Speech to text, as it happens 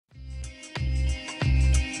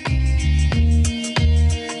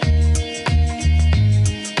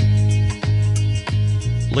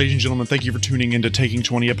Ladies and gentlemen, thank you for tuning in to Taking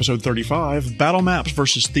 20 Episode 35, Battle Maps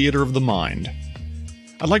vs. Theater of the Mind.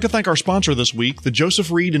 I'd like to thank our sponsor this week, the Joseph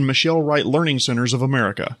Reed and Michelle Wright Learning Centers of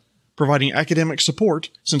America, providing academic support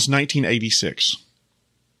since 1986.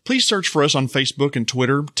 Please search for us on Facebook and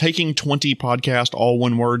Twitter. Taking 20 Podcast, all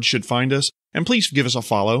one word, should find us, and please give us a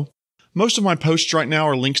follow. Most of my posts right now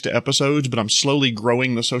are links to episodes, but I'm slowly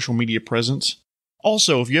growing the social media presence.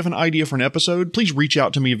 Also, if you have an idea for an episode, please reach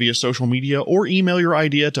out to me via social media or email your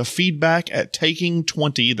idea to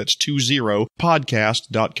feedback@taking20, that's 20,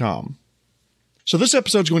 podcast.com. So this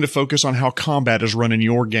episode is going to focus on how combat is run in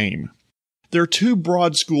your game. There are two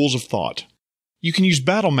broad schools of thought. You can use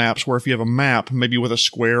battle maps where if you have a map, maybe with a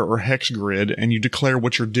square or hex grid, and you declare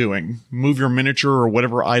what you're doing, move your miniature or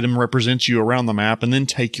whatever item represents you around the map, and then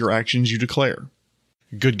take your actions you declare.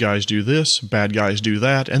 Good guys do this, bad guys do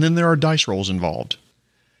that, and then there are dice rolls involved.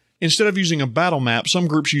 Instead of using a battle map, some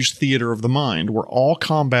groups use Theater of the Mind, where all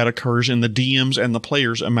combat occurs in the DM's and the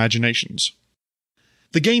player's imaginations.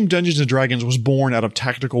 The game Dungeons & Dragons was born out of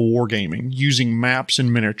tactical wargaming, using maps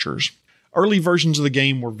and miniatures. Early versions of the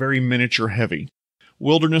game were very miniature-heavy.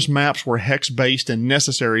 Wilderness maps were hex-based and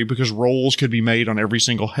necessary because rolls could be made on every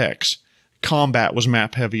single hex. Combat was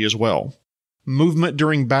map-heavy as well. Movement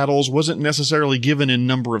during battles wasn't necessarily given in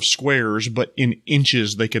number of squares, but in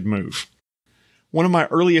inches they could move. One of my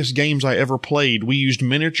earliest games I ever played, we used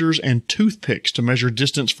miniatures and toothpicks to measure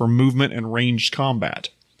distance for movement and ranged combat.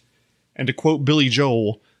 And to quote Billy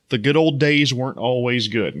Joel, the good old days weren't always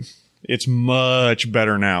good. It's much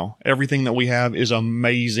better now. Everything that we have is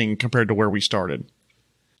amazing compared to where we started.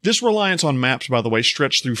 This reliance on maps, by the way,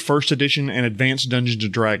 stretched through 1st edition and Advanced Dungeons &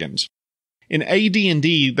 Dragons. In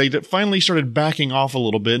AD&D, they finally started backing off a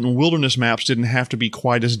little bit, and wilderness maps didn't have to be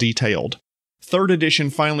quite as detailed. 3rd edition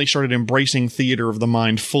finally started embracing Theater of the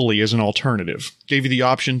Mind fully as an alternative, gave you the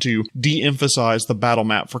option to de-emphasize the battle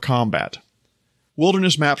map for combat.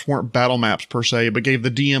 Wilderness maps weren't battle maps per se, but gave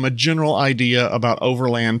the DM a general idea about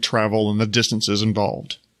overland travel and the distances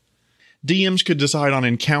involved. DMs could decide on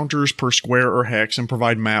encounters per square or hex and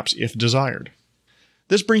provide maps if desired.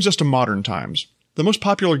 This brings us to modern times. The most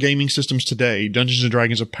popular gaming systems today, Dungeons &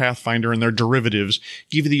 Dragons of Pathfinder and their derivatives,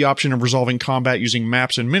 give you the option of resolving combat using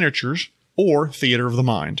maps and miniatures, or Theater of the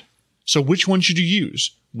Mind. So which one should you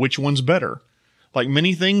use? Which one's better? Like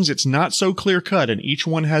many things, it's not so clear-cut, and each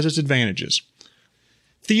one has its advantages.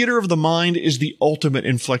 Theater of the Mind is the ultimate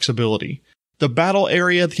in flexibility. The battle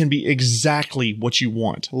area can be exactly what you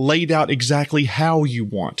want, laid out exactly how you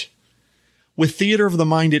want. With Theater of the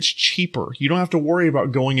Mind, it's cheaper. You don't have to worry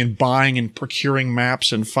about going and buying and procuring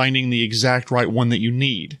maps and finding the exact right one that you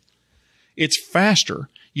need. It's faster.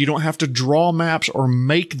 You don't have to draw maps or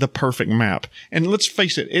make the perfect map. And let's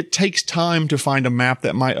face it, it takes time to find a map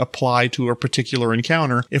that might apply to a particular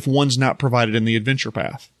encounter if one's not provided in the adventure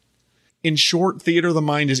path. In short, Theater of the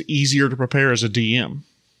Mind is easier to prepare as a DM.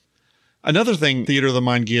 Another thing Theater of the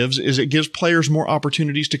Mind gives is it gives players more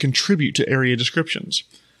opportunities to contribute to area descriptions.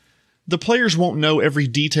 The players won't know every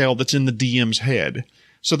detail that's in the DM's head,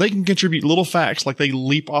 so they can contribute little facts like they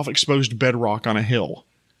leap off exposed bedrock on a hill.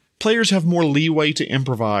 Players have more leeway to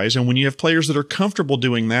improvise, and when you have players that are comfortable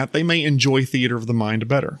doing that, they may enjoy Theater of the Mind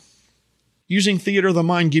better. Using Theater of the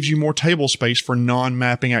Mind gives you more table space for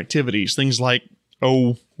non-mapping activities, things like,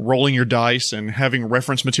 rolling your dice and having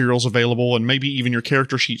reference materials available and maybe even your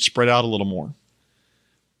character sheet spread out a little more.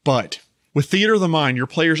 But with Theater of the Mind, your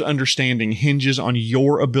player's understanding hinges on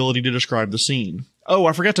your ability to describe the scene. Oh,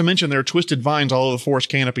 I forgot to mention there are twisted vines all over the forest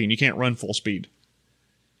canopy and you can't run full speed.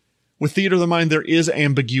 With Theater of the Mind, there is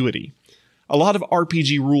ambiguity. A lot of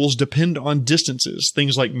RPG rules depend on distances,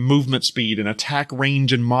 things like movement speed and attack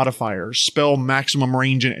range and modifiers, spell maximum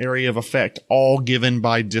range and area of effect, all given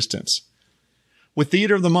by distance. With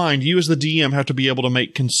Theater of the Mind, you as the DM have to be able to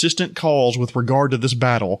make consistent calls with regard to this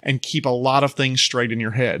battle and keep a lot of things straight in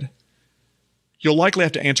your head. You'll likely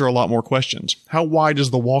have to answer a lot more questions. How wide is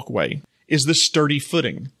the walkway? Is this sturdy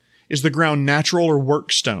footing? Is the ground natural or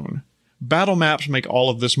worked stone? Battle maps make all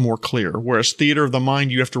of this more clear, whereas Theater of the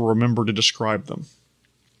Mind you have to remember to describe them.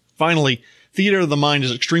 Finally, Theater of the Mind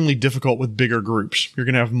is extremely difficult with bigger groups. You're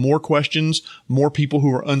going to have more questions, more people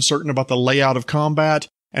who are uncertain about the layout of combat,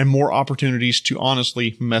 and more opportunities to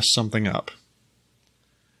honestly mess something up.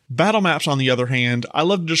 Battle maps, on the other hand, I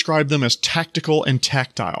love to describe them as tactical and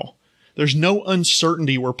tactile. There's no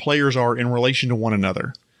uncertainty where players are in relation to one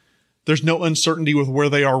another. There's no uncertainty with where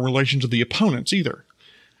they are in relation to the opponents either.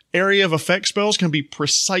 Area of effect spells can be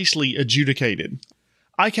precisely adjudicated.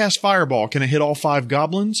 I cast Fireball. Can it hit all 5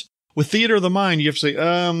 goblins? With Theater of the Mind, you have to say,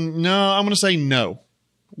 no, I'm going to say no.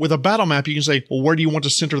 With a battle map, you can say, well, where do you want to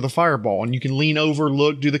center the fireball? And you can lean over,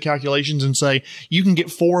 look, do the calculations, and say, you can get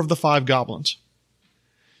 4 of the 5 goblins.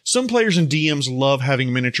 Some players and DMs love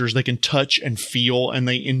having miniatures they can touch and feel, and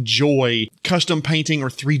they enjoy custom painting or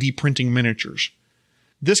 3D printing miniatures.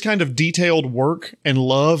 This kind of detailed work and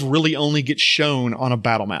love really only gets shown on a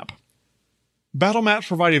battle map. Battle maps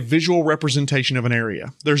provide a visual representation of an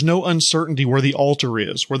area. There's no uncertainty where the altar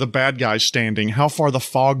is, where the bad guy's standing, how far the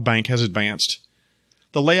fog bank has advanced.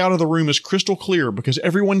 The layout of the room is crystal clear because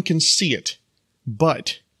everyone can see it.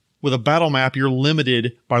 But with a battle map, you're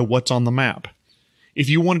limited by what's on the map. If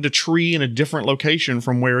you wanted a tree in a different location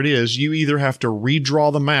from where it is, you either have to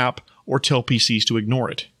redraw the map or tell PCs to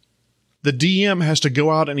ignore it. The DM has to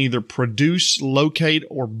go out and either produce, locate,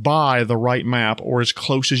 or buy the right map or as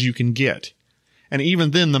close as you can get. And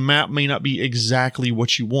even then, the map may not be exactly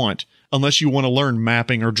what you want, unless you want to learn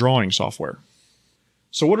mapping or drawing software.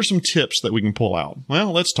 So what are some tips that we can pull out?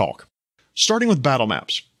 Well, let's talk. Starting with battle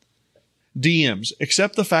maps. DMs,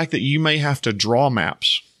 accept the fact that you may have to draw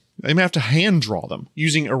maps. They may have to hand draw them,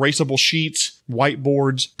 using erasable sheets,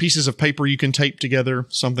 whiteboards, pieces of paper you can tape together,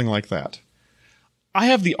 something like that. I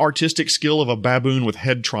have the artistic skill of a baboon with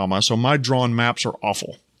head trauma, so my drawn maps are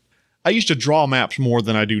awful. I used to draw maps more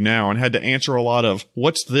than I do now and had to answer a lot of,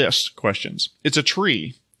 what's this? Questions. It's a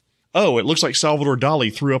tree. Oh, it looks like Salvador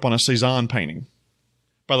Dali threw up on a Cézanne painting.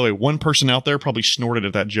 By the way, one person out there probably snorted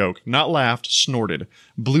at that joke. Not laughed, snorted.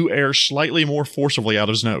 Blew air slightly more forcibly out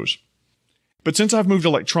of his nose. But since I've moved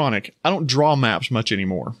electronic, I don't draw maps much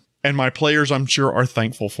anymore. And my players, I'm sure, are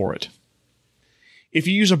thankful for it. If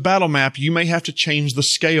you use a battle map, you may have to change the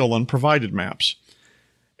scale on provided maps.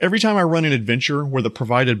 Every time I run an adventure where the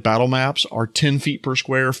provided battle maps are 10 feet per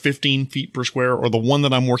square, 15 feet per square, or the one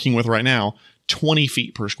that I'm working with right now, 20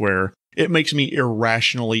 feet per square, it makes me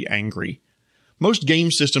irrationally angry. Most game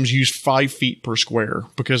systems use 5 feet per square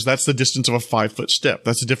because that's the distance of a 5-foot step.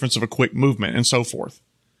 That's the difference of a quick movement and so forth.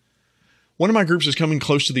 One of my groups is coming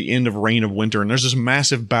close to the end of Reign of Winter, and there's this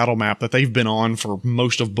massive battle map that they've been on for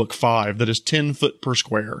most of Book 5 that is 10 foot per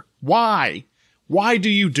square. Why? Why do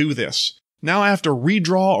you do this? Now I have to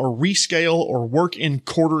redraw or rescale or work in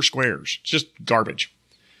quarter squares. It's just garbage.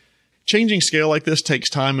 Changing scale like this takes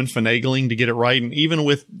time and finagling to get it right, and even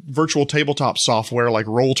with virtual tabletop software like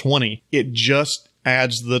Roll20, it just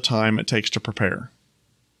adds the time it takes to prepare.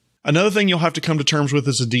 Another thing you'll have to come to terms with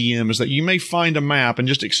as a DM is that you may find a map and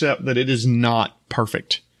just accept that it is not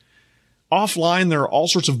perfect. Offline, there are all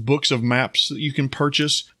sorts of books of maps that you can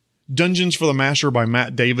purchase. Dungeons for the Master by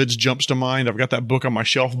Matt Davids jumps to mind. I've got that book on my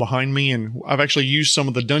shelf behind me, and I've actually used some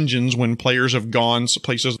of the dungeons when players have gone to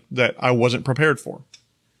places that I wasn't prepared for.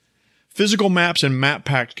 Physical maps and map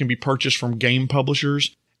packs can be purchased from game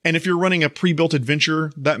publishers, and if you're running a pre-built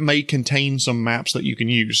adventure, that may contain some maps that you can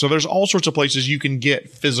use. So there's all sorts of places you can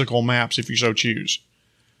get physical maps if you so choose.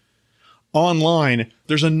 Online,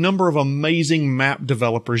 there's a number of amazing map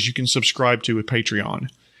developers you can subscribe to with Patreon.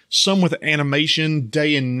 Some with animation,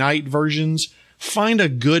 day and night versions. Find a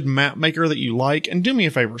good map maker that you like, and do me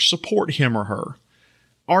a favor, support him or her.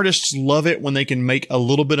 Artists love it when they can make a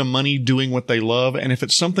little bit of money doing what they love, and if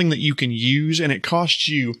it's something that you can use and it costs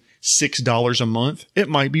you $6 a month, it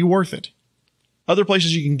might be worth it. Other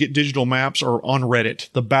places you can get digital maps are on Reddit,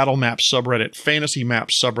 the Battle Maps subreddit, Fantasy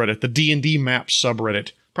Maps subreddit, the D&D Maps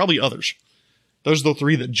subreddit, probably others. Those are the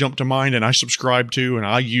 3 that jump to mind and I subscribe to, and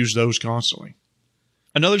I use those constantly.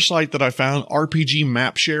 Another site that I found,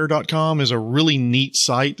 rpgmapshare.com, is a really neat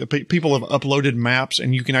site that people have uploaded maps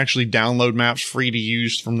and you can actually download maps free to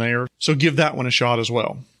use from there. So give that one a shot as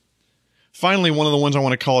well. Finally, one of the ones I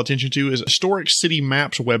want to call attention to is Historic City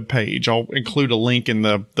Maps webpage. I'll include a link in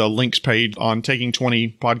the links page on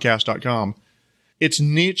taking20podcast.com. It's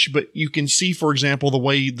niche, but you can see, for example, the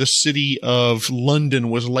way the city of London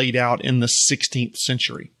was laid out in the 16th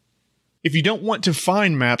century. If you don't want to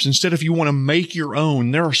find maps, instead if you want to make your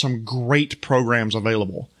own, there are some great programs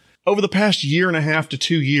available. Over the past 1.5 to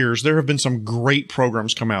 2 years, there have been some great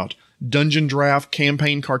programs come out. Dungeon Draft,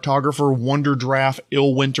 Campaign Cartographer, Wonder Draft,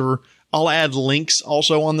 Illwinter. I'll add links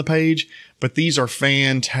also on the page, but these are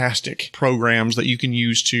fantastic programs that you can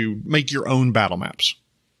use to make your own battle maps.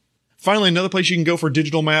 Finally, another place you can go for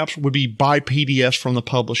digital maps would be buy PDFs from the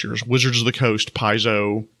publishers, Wizards of the Coast,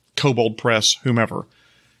 Paizo, Kobold Press, whomever.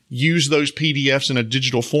 Use those PDFs in a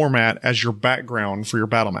digital format as your background for your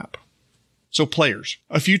battle map. So players,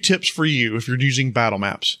 a few tips for you if you're using battle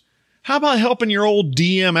maps. How about helping your old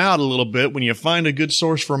DM out a little bit when you find a good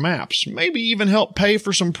source for maps? Maybe even help pay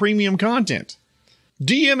for some premium content.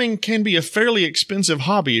 DMing can be a fairly expensive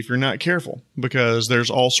hobby if you're not careful, because there's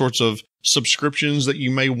all sorts of subscriptions that you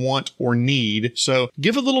may want or need, so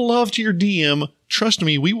give a little love to your DM. Trust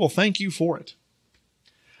me, we will thank you for it.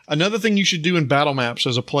 Another thing you should do in battle maps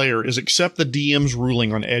as a player is accept the DM's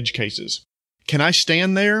ruling on edge cases. Can I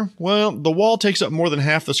stand there? Well, the wall takes up more than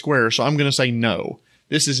half the square, so I'm going to say no.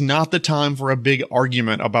 This is not the time for a big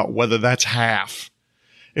argument about whether that's half.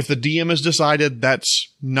 If the DM has decided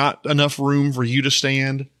that's not enough room for you to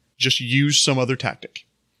stand, just use some other tactic.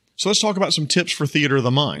 So let's talk about some tips for Theater of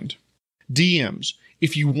the Mind. DMs,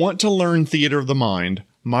 if you want to learn Theater of the Mind,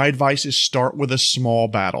 my advice is start with a small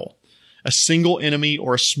battle. A single enemy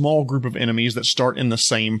or a small group of enemies that start in the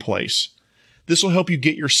same place. This will help you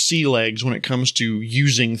get your sea legs when it comes to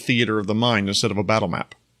using Theater of the Mind instead of a battle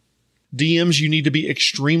map. DMs, you need to be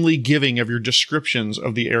extremely giving of your descriptions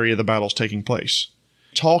of the area the battle's taking place.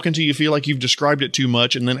 Talk until you feel like you've described it too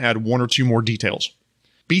much and then add one or two more details.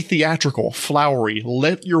 Be theatrical, flowery,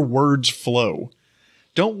 let your words flow.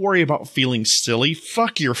 Don't worry about feeling silly,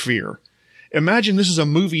 fuck your fear. Imagine this is a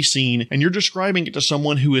movie scene and you're describing it to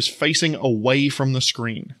someone who is facing away from the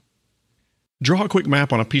screen. Draw a quick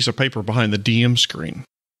map on a piece of paper behind the DM screen.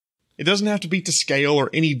 It doesn't have to be to scale or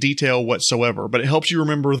any detail whatsoever, but it helps you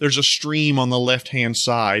remember there's a stream on the left-hand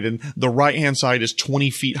side and the right-hand side is 20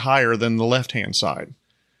 feet higher than the left-hand side.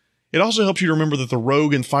 It also helps you to remember that the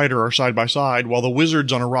rogue and fighter are side by side while the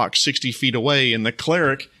wizard's on a rock 60 feet away and the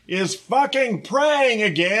cleric is fucking praying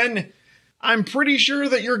again. I'm pretty sure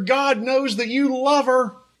that your god knows that you love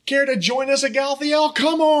her. Care to join us, Agalthiel?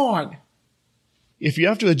 Come on! If you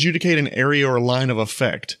have to adjudicate an area or line of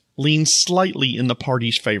effect, lean slightly in the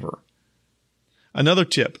party's favor. Another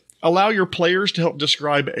tip, allow your players to help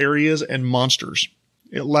describe areas and monsters.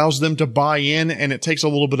 It allows them to buy in and it takes a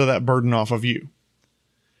little bit of that burden off of you.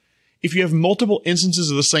 If you have multiple instances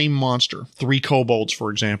of the same monster, 3 kobolds for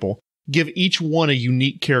example, give each one a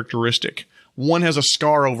unique characteristic. One has a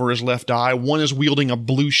scar over his left eye, one is wielding a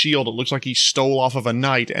blue shield that looks like he stole off of a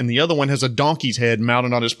knight, and the other one has a donkey's head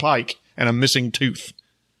mounted on his pike and a missing tooth.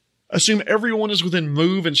 Assume everyone is within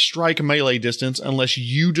move and strike melee distance unless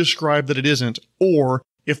you describe that it isn't, or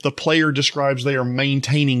if the player describes they are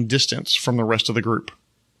maintaining distance from the rest of the group.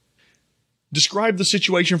 Describe the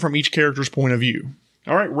situation from each character's point of view.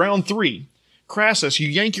 Alright, round 3. Crassus, you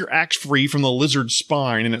yank your axe free from the lizard's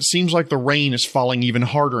spine, and it seems like the rain is falling even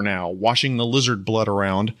harder now, washing the lizard blood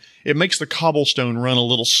around. It makes the cobblestone run a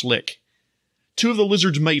little slick. 2 of the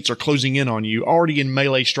lizard's mates are closing in on you, already in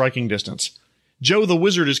melee striking distance. Joe the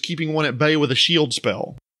wizard is keeping one at bay with a shield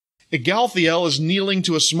spell. Igalthiel is kneeling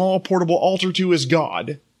to a small portable altar to his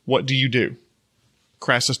god. What do you do?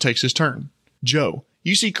 Crassus takes his turn. Joe,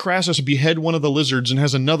 you see Crassus behead one of the lizards and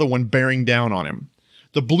has another one bearing down on him.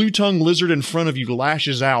 The blue-tongued lizard in front of you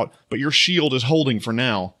lashes out, but your shield is holding for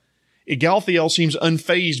now. Igalthiel seems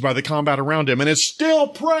unfazed by the combat around him and is still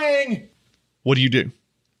praying! What do you do?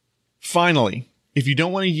 Finally, if you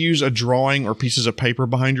don't want to use a drawing or pieces of paper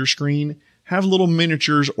behind your screen, have little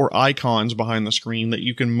miniatures or icons behind the screen that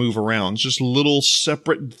you can move around. Just little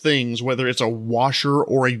separate things, whether it's a washer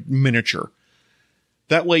or a miniature.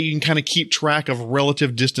 That way you can kind of keep track of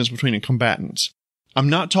relative distance between the combatants. I'm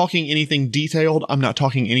not talking anything detailed, I'm not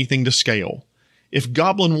talking anything to scale. If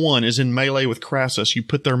Goblin 1 is in melee with Crassus, you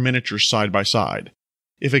put their miniatures side by side.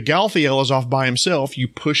 If Igalthiel is off by himself, you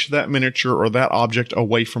push that miniature or that object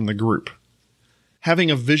away from the group.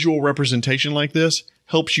 Having a visual representation like this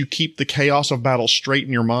helps you keep the chaos of battle straight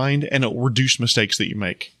in your mind, and it will reduce mistakes that you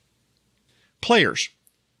make. Players,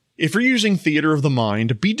 if you're using Theater of the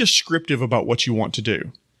Mind, be descriptive about what you want to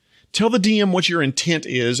do. Tell the DM what your intent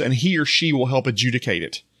is, and he or she will help adjudicate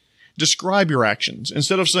it. Describe your actions.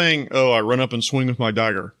 Instead of saying, oh, I run up and swing with my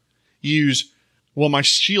dagger, use, well, my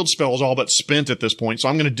shield spell is all but spent at this point, so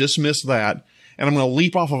I'm going to dismiss that, and I'm going to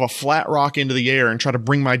leap off of a flat rock into the air and try to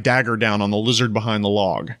bring my dagger down on the lizard behind the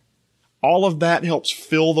log. All of that helps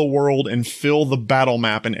fill the world and fill the battle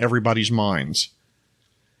map in everybody's minds.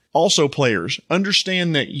 Also, players,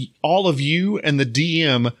 understand that all of you and the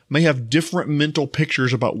DM may have different mental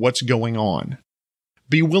pictures about what's going on.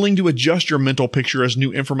 Be willing to adjust your mental picture as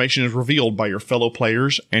new information is revealed by your fellow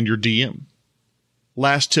players and your DM.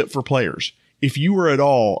 Last tip for players. If you are at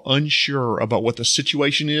all unsure about what the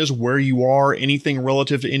situation is, where you are, anything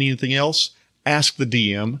relative to anything else, ask the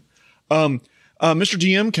DM. Mr.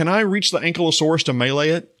 DM, can I reach the Ankylosaurus to melee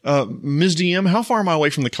it? Ms. DM, how far am I away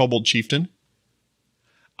from the Kobold Chieftain?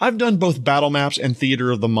 I've done both battle maps and Theater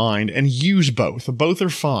of the Mind, and use both. Both are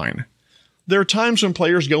fine. There are times when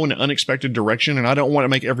players go in an unexpected direction, and I don't want to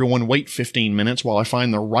make everyone wait 15 minutes while I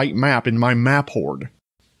find the right map in my map hoard.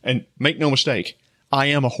 And make no mistake, I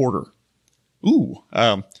am a hoarder. Ooh,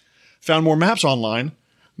 found more maps online.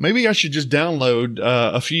 Maybe I should just download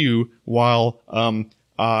a few while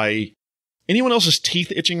Anyone else's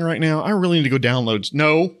teeth itching right now? I really need to go download.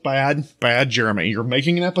 No, bad, Jeremy. You're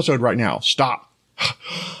making an episode right now. Stop.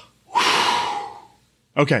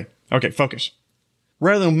 Okay, focus.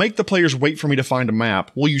 Rather than make the players wait for me to find a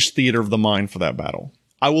map, we'll use Theater of the Mind for that battle.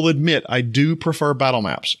 I will admit I do prefer battle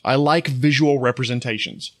maps. I like visual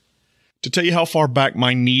representations. To tell you how far back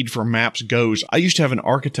my need for maps goes, I used to have an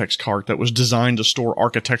architect's cart that was designed to store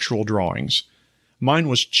architectural drawings. Mine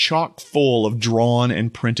was chock full of drawn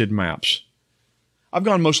and printed maps. I've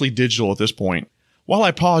gone mostly digital at this point. While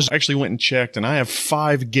I paused, I actually went and checked, and I have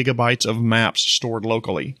 5 gigabytes of maps stored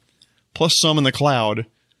locally, plus some in the cloud,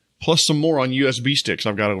 plus some more on USB sticks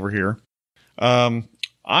I've got over here.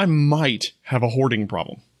 I might have a hoarding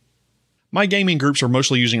problem. My gaming groups are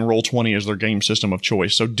mostly using Roll20 as their game system of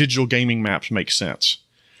choice, so digital gaming maps make sense.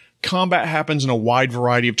 Combat happens in a wide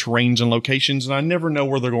variety of terrains and locations, and I never know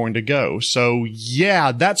where they're going to go. So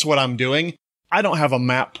yeah, that's what I'm doing. I don't have a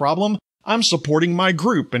map problem. I'm supporting my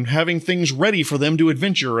group and having things ready for them to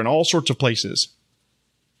adventure in all sorts of places.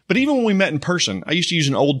 But even when we met in person, I used to use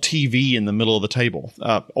an old TV in the middle of the table.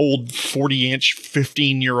 Old 40-inch,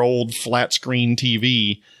 15-year-old flat-screen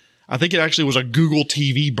TV. I think it actually was a Google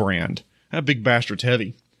TV brand. That big bastard's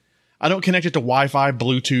heavy. I don't connect it to Wi-Fi,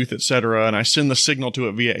 Bluetooth, etc., and I send the signal to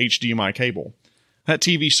it via HDMI cable. That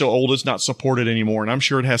TV's so old it's not supported anymore, and I'm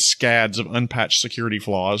sure it has scads of unpatched security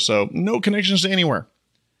flaws, so no connections to anywhere.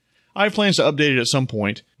 I have plans to update it at some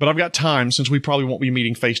point, but I've got time since we probably won't be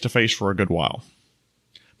meeting face-to-face for a good while.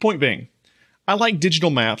 Point being, I like digital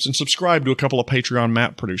maps and subscribe to a couple of Patreon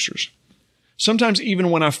map producers. Sometimes even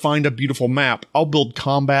when I find a beautiful map, I'll build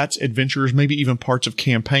combats, adventures, maybe even parts of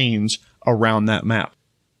campaigns around that map.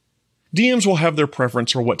 DMs will have their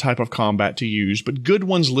preference for what type of combat to use, but good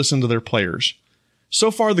ones listen to their players.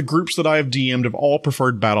 So far, the groups that I have DM'd have all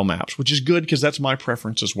preferred battle maps, which is good because that's my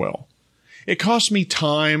preference as well. It costs me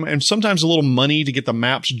time and sometimes a little money to get the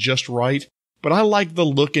maps just right, but I like the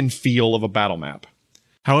look and feel of a battle map.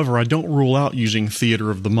 However, I don't rule out using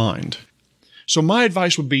Theater of the Mind. So my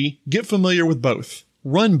advice would be, get familiar with both,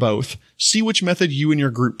 run both, see which method you and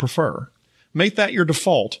your group prefer. Make that your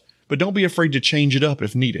default, but don't be afraid to change it up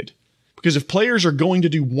if needed. Because if players are going to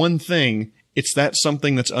do one thing, it's that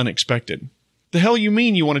something that's unexpected. The hell you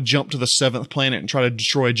mean you want to jump to the 7th planet and try to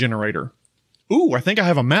destroy a generator? Ooh, I think I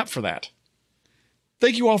have a map for that.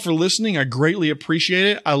 Thank you all for listening. I greatly appreciate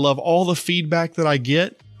it. I love all the feedback that I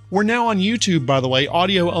get. We're now on YouTube, by the way,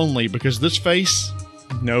 audio only, because this face,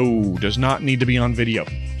 does not need to be on video.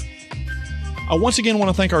 I once again want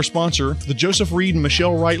to thank our sponsor, the Joseph Reed and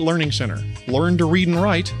Michelle Wright Learning Center. Learn to read and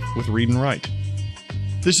write with Read and Write.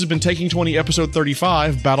 This has been Taking 20 Episode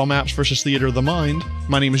 35, Battle Maps vs. Theater of the Mind.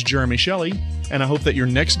 My name is Jeremy Shelley, and I hope that your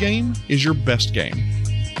next game is your best game.